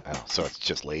 Oh, so it's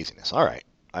just laziness. All right.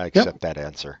 I accept that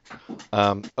answer. It's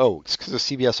because of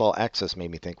CBS All Access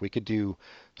made me think we could do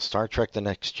Star Trek: The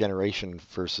Next Generation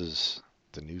versus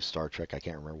the new Star Trek. I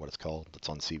can't remember what it's called. It's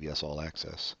on CBS All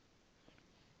Access.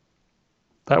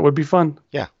 That would be fun.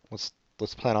 Yeah, let's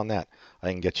plan on that.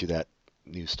 I can get you that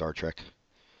new Star Trek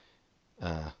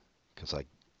because I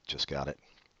just got it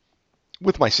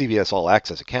with my CBS All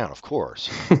Access account, of course.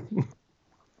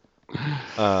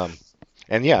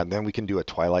 And yeah, then we can do a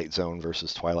Twilight Zone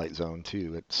versus Twilight Zone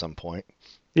 2 at some point.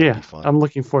 Yeah, be fun. I'm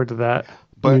looking forward to that.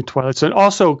 But- New Twilight Zone.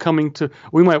 Also coming to,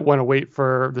 we might want to wait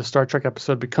for the Star Trek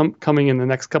episode coming in the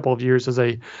next couple of years as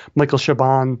a Michael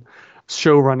Chabon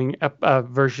show running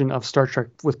version of Star Trek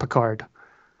with Picard.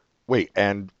 Wait,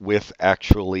 and with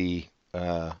actually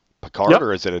Picard, Yep.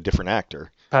 or is it a different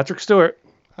actor? Patrick Stewart.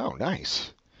 Oh,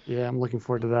 nice. Yeah, I'm looking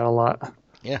forward to that a lot.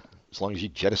 Yeah, as long as you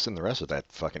jettison the rest of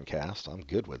that fucking cast, I'm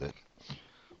good with it.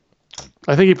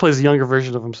 I think he plays a younger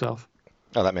version of himself.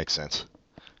 Oh, that makes sense.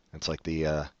 It's like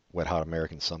the Wet Hot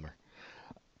American Summer.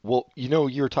 Well,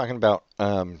 you were talking about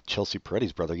Chelsea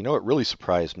Peretti's brother. You know what really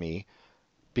surprised me,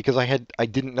 because I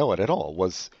didn't know it at all,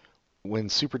 was when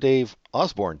Super Dave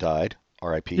Osborne died,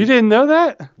 R.I.P., You didn't know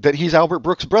that? that he's Albert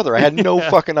Brooks' brother. I had no Yeah.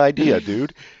 fucking idea,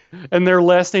 dude. And their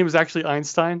last name is actually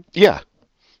Einstein? Yeah.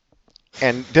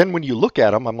 And then when you look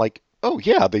at them, I'm like, oh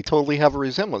yeah, they totally have a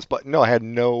resemblance. But no, I had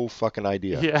no fucking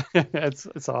idea. Yeah,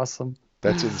 it's awesome.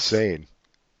 That's insane.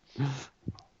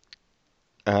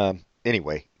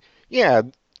 Anyway, yeah.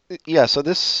 So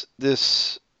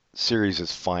this series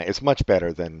is fine. It's much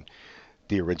better than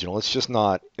the original. It's just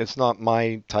not. It's not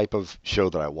my type of show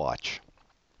that I watch.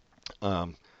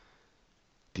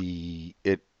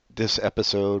 This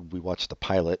episode we watched the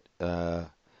pilot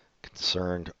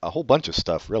concerned a whole bunch of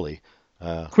stuff really.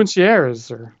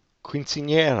 Quinceañeras or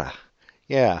Quinceañera,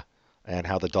 yeah, and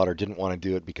how the daughter didn't want to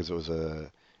do it because it was an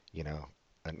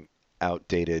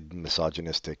outdated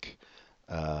misogynistic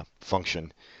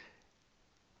function,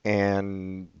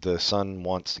 and the son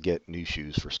wants to get new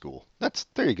shoes for school.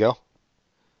 There you go.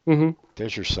 Mhm.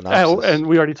 There's your synopsis. Oh, and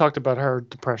we already talked about her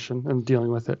depression and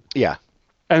dealing with it. Yeah,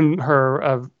 And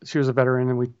her, she was a veteran,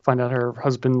 and we find out her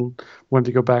husband wanted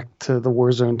to go back to the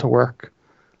war zone to work.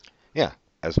 yeah,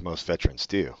 as most veterans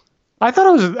do. I thought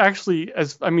it was actually,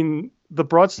 the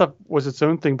broad stuff was its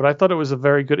own thing, but I thought it was a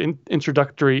very good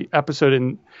introductory episode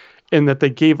in that they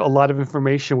gave a lot of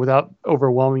information without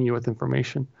overwhelming you with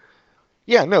information.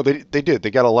 Yeah, no, they did.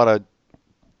 They got a lot of.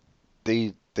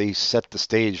 They set the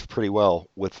stage pretty well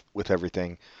with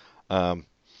everything.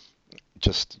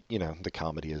 Just the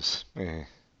comedy is.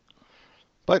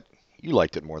 But you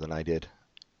liked it more than I did.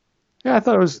 Yeah, I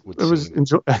thought it would was seem.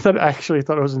 I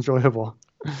thought it was enjoyable,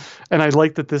 and I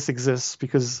like that this exists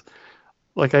because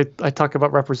like I talk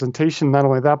about representation. Not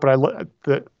only that, but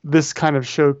that this kind of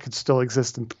show could still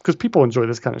exist, and because people enjoy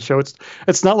this kind of show.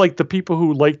 It's not like the people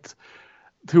who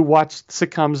watched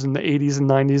sitcoms in the 80s and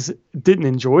 90s didn't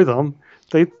enjoy them.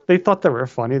 They thought they were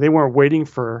funny. They weren't waiting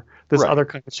for this Right. other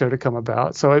kind of show to come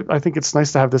about. So I think it's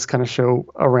nice to have this kind of show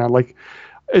around. Like,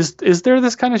 is there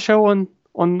this kind of show on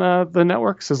the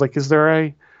networks? Is there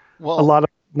a Well, lot of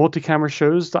multi-camera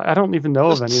shows? I don't even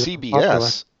know of just any that are popular.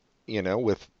 CBS,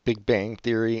 with Big Bang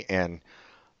Theory and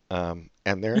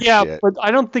their Yeah, shit. but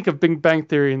I don't think of Big Bang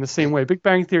Theory in the same way. Big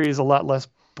Bang Theory is a lot less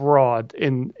broad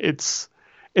in it's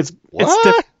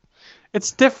What?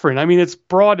 it's different. I mean, it's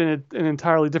broad in an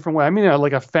entirely different way. I mean,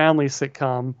 like a family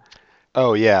sitcom,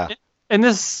 Oh yeah, and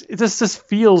this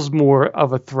feels more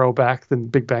of a throwback than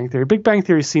Big Bang Theory. Big Bang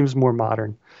Theory seems more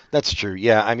modern. that's true.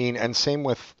 Yeah, I mean, and same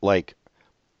with like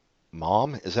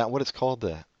Mom. Is that what it's called?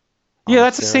 The Yeah, on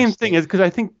that's the same Sarah's thing. thing? Because I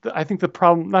think the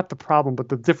problem, not the problem, but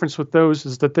the difference with those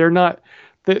is that they're not.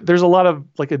 There's a lot of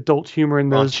like adult humor in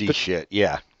those, Raunchy but shit.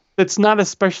 Yeah, it's not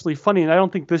especially funny. And I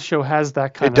don't think this show has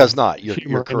that it kind does of not. You're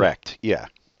humor in it. correct. Yeah.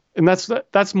 And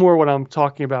that's more what I'm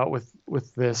talking about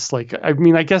with this. Like, I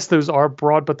mean, I guess those are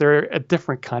broad, but they're a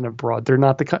different kind of broad. They're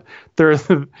not they're they're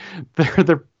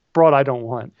the broad I don't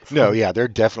want. No, yeah, they're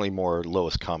definitely more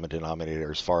lowest common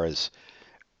denominator as far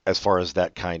as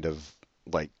that kind of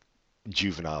like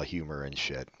juvenile humor and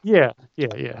shit. Yeah,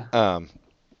 yeah, yeah. Um,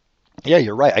 yeah,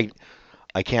 you're right.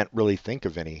 I can't really think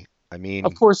of any. I Of mean,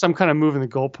 course, I'm kind of moving the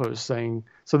goalposts, saying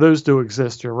so those do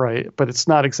exist. You're right, but it's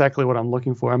not exactly what I'm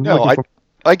looking for. I'm no, looking for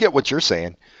I get what you're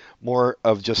saying. More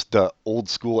of just the old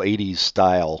school '80s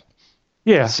style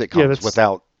yeah, yeah. sitcoms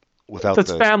without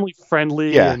That's the family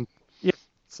friendly yeah. and yeah.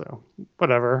 So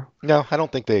whatever. No, I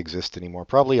don't think they exist anymore.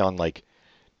 Probably on like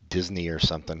Disney or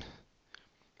something.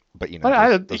 But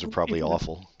But those are probably even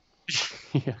awful.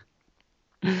 yeah.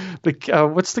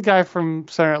 What's the guy from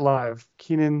Saturday Night Live?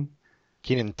 Keenan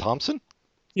Thompson?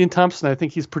 Ian Thompson. I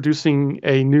think he's producing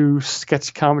a new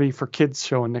sketch comedy for kids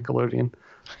show on Nickelodeon.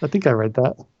 I think I read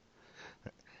that.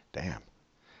 Damn.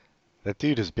 That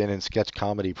dude has been in sketch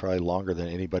comedy probably longer than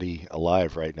anybody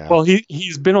alive right now. Well,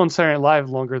 he's been on Saturday Night Live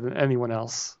longer than anyone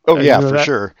else. Oh You yeah, know for that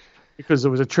sure. because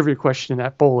there was a trivia question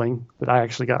at bowling that I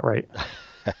actually got right.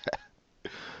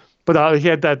 But he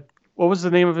had that. What was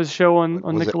the name of his show on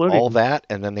Was it all Nickelodeon? that?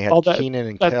 And then they had All that. Keenan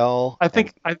and That Kel. I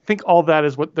think all that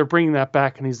is what they're bringing that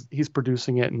back, and he's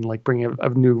producing it and like bringing a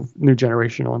new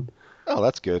generation on. Oh,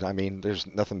 that's good. I mean, there's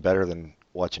nothing better than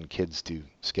watching kids do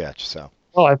sketch. So,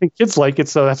 Well, I think kids like it,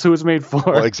 so that's who it's made well,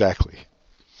 for. exactly.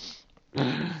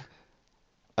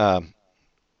 Um,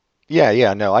 yeah,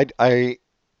 yeah. No, I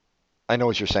know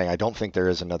what you're saying. I don't think there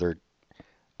is another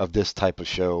of this type of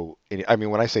show. I mean,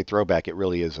 when I say throwback, it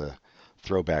really is a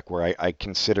throwback where I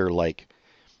consider like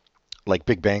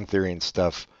Big Bang Theory and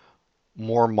stuff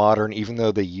more modern, even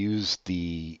though they use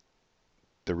the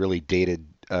really dated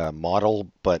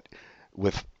model, but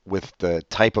with the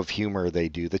type of humor they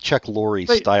do, the Chuck Lorre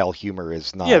They style humor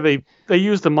is yeah not. they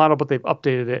use the model, but they've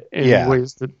updated it in Yeah,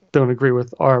 ways that don't agree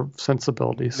with our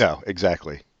sensibilities. no,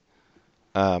 exactly.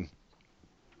 Um,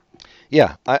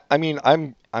 yeah, I mean,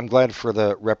 I'm glad for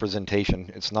the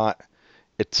representation.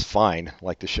 It's fine.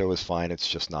 Like the show is fine. It's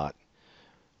just not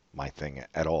my thing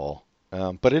at all.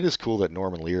 But it is cool that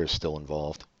Norman Lear is still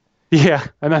involved. Yeah,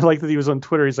 and I like that he was on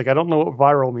Twitter. He's like, I don't know what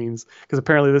viral means because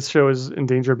apparently this show is in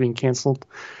danger of being canceled,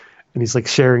 and he's like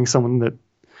sharing someone that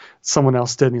someone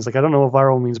else did, and he's like, I don't know what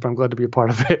viral means, but I'm glad to be a part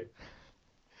of it.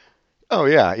 Oh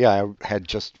yeah, yeah. I had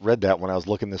just read that when I was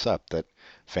looking this up that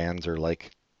fans are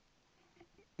like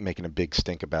making a big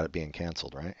stink about it being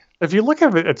canceled, right? If you look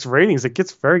at its ratings, it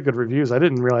gets very good reviews. I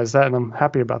didn't realize that, and I'm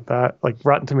happy about that. Like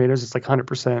Rotten Tomatoes, it's like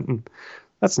 100%, and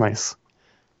that's nice.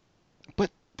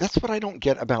 But that's what I don't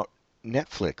get about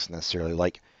Netflix necessarily.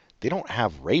 Like they don't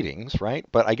have ratings, right?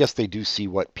 But I guess they do see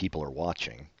what people are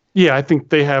watching. Yeah, I think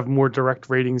they have more direct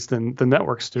ratings than the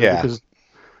networks do Yeah. because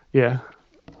yeah.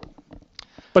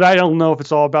 But I don't know if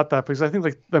it's all about that because I think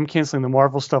like them canceling the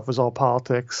Marvel stuff was all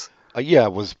politics. Yeah,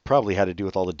 it was probably had to do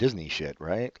with all the Disney shit,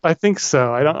 right? I think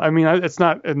so. I don't. I mean, it's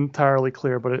not entirely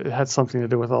clear, but it had something to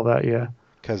do with all that. Yeah.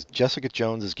 Because Jessica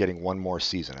Jones is getting one more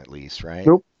season at least, right?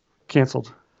 Nope.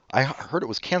 Canceled. I heard it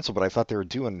was canceled, but I thought they were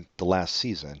doing the last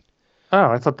season. Oh,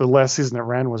 I thought the last season it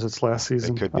ran was its last It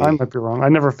season. could I be. might be wrong. I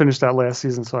never finished that last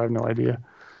season, so I have no idea.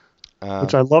 Which Um,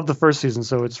 I loved the first season,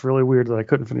 so it's really weird that I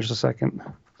couldn't finish the second.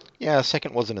 yeah,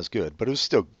 second wasn't as good, but it was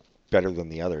still better than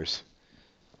the others.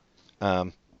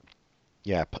 Um,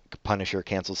 yeah, Punisher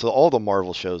canceled. So all the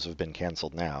Marvel shows have been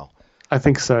canceled now. I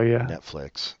think so. Yeah.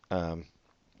 Netflix.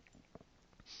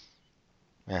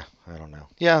 Yeah, I don't know.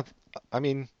 Yeah, I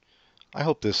mean, I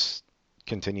hope this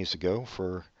continues to go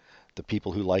for the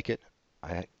people who like it.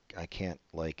 I I can't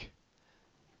I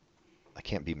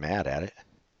can't be mad at it.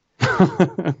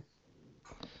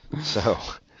 So,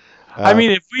 I uh,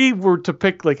 mean, if we were to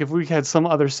pick, like, if we had some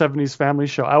other 70s family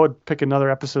show, I would pick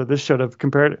another episode of this show to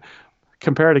compare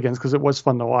it against because it was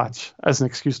fun to watch as an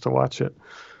excuse to watch it.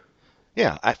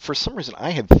 yeah, for some reason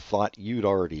I had thought you'd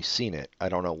already seen it. I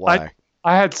don't know I why.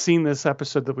 I had seen this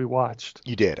episode that we watched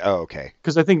You did. Oh, okay.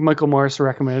 because I think Michael Morris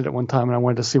recommended it one time, and I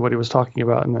wanted to see what he was talking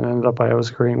about, and then ended up I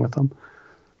was agreeing with him.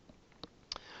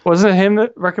 Wasn't it him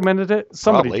that recommended it?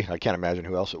 Somebody. Probably. I can't imagine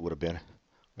who else it would have been.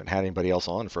 Haven't had anybody else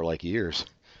on for like years.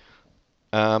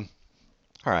 Um,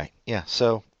 all right. Yeah.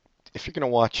 So if you're gonna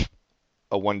watch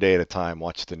a one day at a time,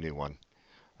 watch the new one.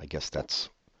 I guess that's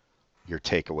your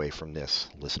takeaway from this,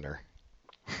 listener.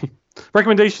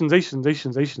 Recommendations,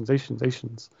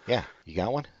 Asians. Yeah. You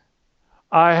got one?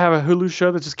 I have a Hulu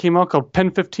show that just came out called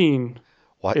Pen 15.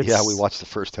 What? Yeah, we watched the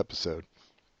first episode.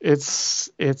 It's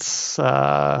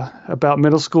about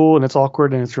middle school, and it's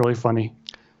awkward, and it's really funny.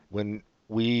 When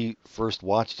we first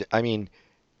watched it, I mean,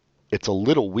 it's a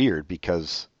little weird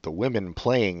because the women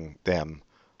playing them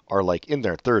are like in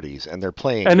their 30s and they're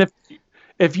playing. And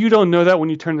if you don't know that when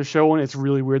you turn the show on, it's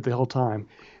really weird the whole time.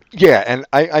 Yeah, and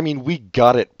I mean, we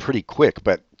got it pretty quick,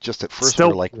 but just at first we Still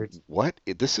were like, weird. what?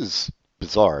 This is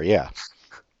bizarre. Yeah.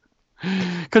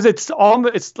 Because it's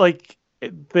like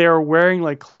they're wearing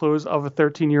like clothes of a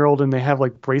 13-year-old, and they have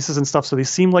like braces and stuff, so they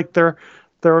seem like they're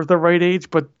the right age,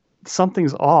 but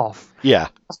something's off. Yeah.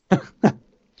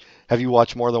 Have you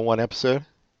watched more than one episode?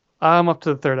 I'm up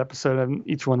to the third episode, and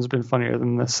each one's been funnier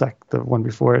than the one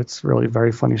before. It's really a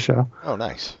very funny show. Oh,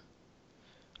 nice.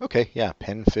 Okay, yeah,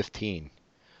 Pen 15.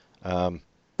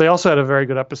 They also had a very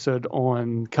good episode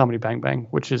on Comedy Bang Bang,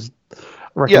 which is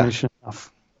recognition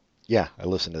enough. Yeah, I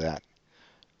listened to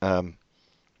that.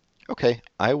 Okay,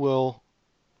 I will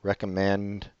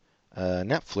recommend a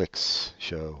Netflix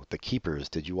show, The Keepers.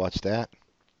 Did you watch that?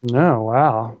 No,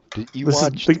 wow. Did you This is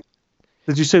watch?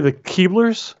 Did you say the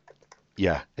Keeblers?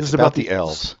 Yeah, This it's is about about the the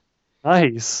elves.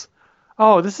 Nice.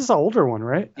 Oh, this is an older one,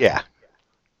 right? Yeah.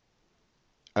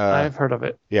 I've heard of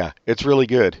it. Yeah, it's really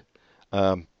good.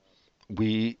 I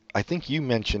think you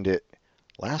mentioned it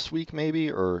last week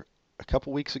maybe, or a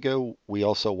couple weeks ago. We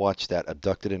also watched that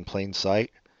Abducted in Plain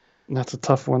Sight. That's a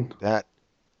tough one. I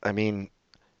mean,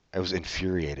 I was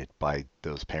infuriated by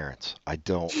those parents.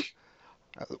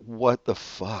 What the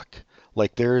fuck?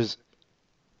 Like I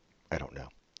don't know.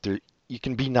 You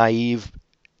can be naive,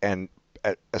 and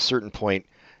at a certain point,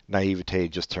 naivete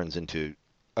just turns into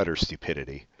utter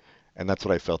stupidity. And that's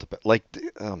what I felt about, like,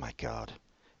 oh my God.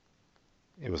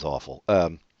 It was awful.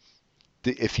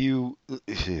 If you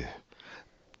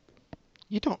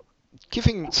don't,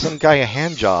 giving some guy a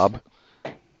hand job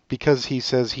because he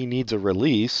says he needs a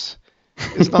release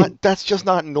that's just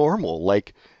not normal.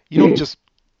 Like, you don't just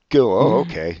go, oh,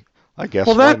 okay, I guess,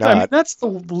 Well, why not? I mean, that's the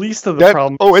least of the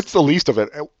problem. Oh, it's the least of it.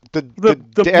 The The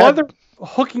dad, mother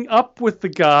hooking up with the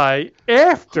guy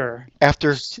after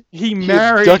after he he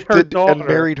married her abducted daughter. and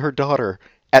married her daughter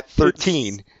at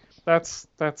 13. That's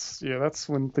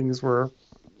when things were.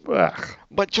 Ugh.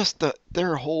 But just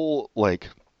their whole, like,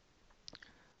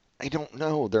 I don't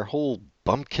know, their whole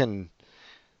bumpkin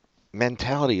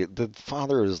mentality. The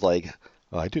father is like,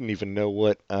 "Oh, I didn't even know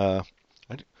what I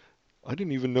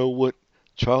didn't even know what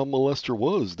child molester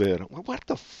was then." What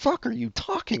the fuck are you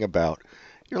talking about?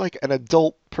 You're like an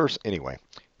adult person anyway.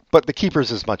 But The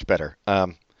Keepers is much better. Yeah,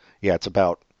 it's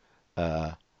about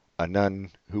a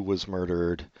nun who was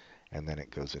murdered, and then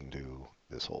it goes into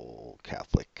this whole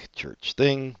Catholic Church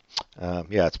thing.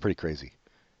 Yeah, it's pretty crazy.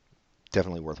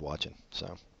 Definitely worth watching.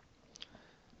 So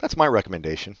that's my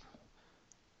recommendation.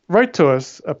 Write to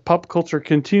us at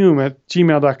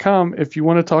popculturecontinuum@gmail.com if you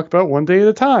want to talk about One Day at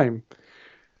a Time.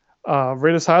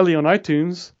 Rate us highly on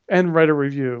iTunes and write a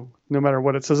review, no matter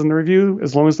what it says in the review,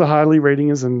 as long as the highly rating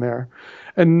is in there.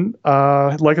 And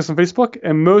like us on Facebook,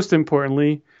 and most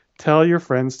importantly, tell your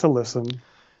friends to listen.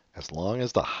 As long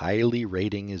as the highly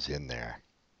rating is in there.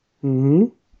 Mm-hmm.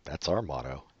 That's our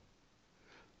motto.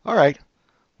 All right.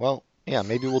 Well, yeah,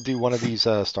 maybe we'll do one of these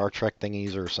Star Trek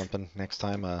thingies or something next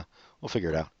time. We'll figure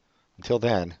it out. Until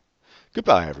then,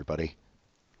 goodbye, everybody.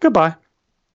 Goodbye.